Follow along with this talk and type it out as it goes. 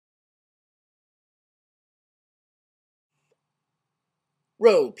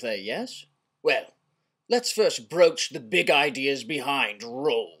Roleplay, yes? Well, let's first broach the big ideas behind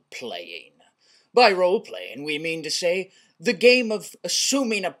role-playing. By role-playing, we mean to say the game of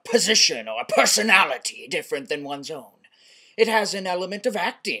assuming a position or a personality different than one's own. It has an element of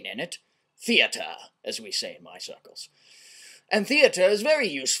acting in it. Theater, as we say in my circles. And theater is very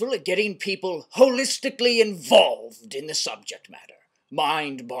useful at getting people holistically involved in the subject matter.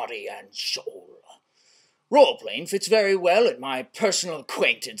 Mind, body, and soul. Role-playing fits very well in my personal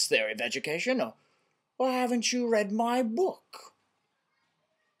acquaintance theory of education, or haven't you read my book?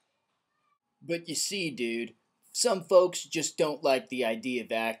 But you see, dude, some folks just don't like the idea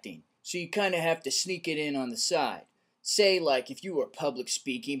of acting, so you kind of have to sneak it in on the side. Say, like, if you were a public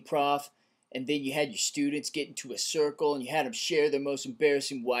speaking prof, and then you had your students get into a circle and you had them share their most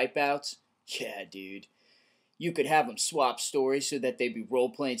embarrassing wipeouts. Yeah, dude. You could have them swap stories so that they'd be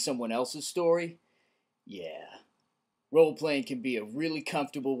role-playing someone else's story. Yeah. Role-playing can be a really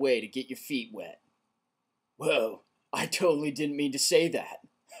comfortable way to get your feet wet. Whoa, I totally didn't mean to say that.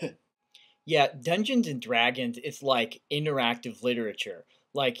 Yeah, Dungeons and Dragons is like interactive literature.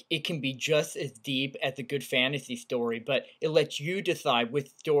 Like, it can be just as deep as a good fantasy story, but it lets you decide which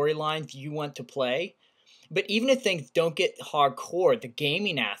storylines you want to play. But even if things don't get hardcore, the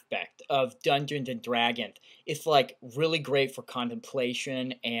gaming aspect of Dungeons and Dragons is like really great for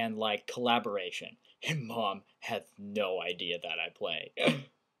contemplation and like collaboration. And Mom has no idea that I play.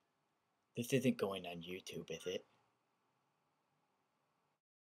 This isn't going on YouTube, is it?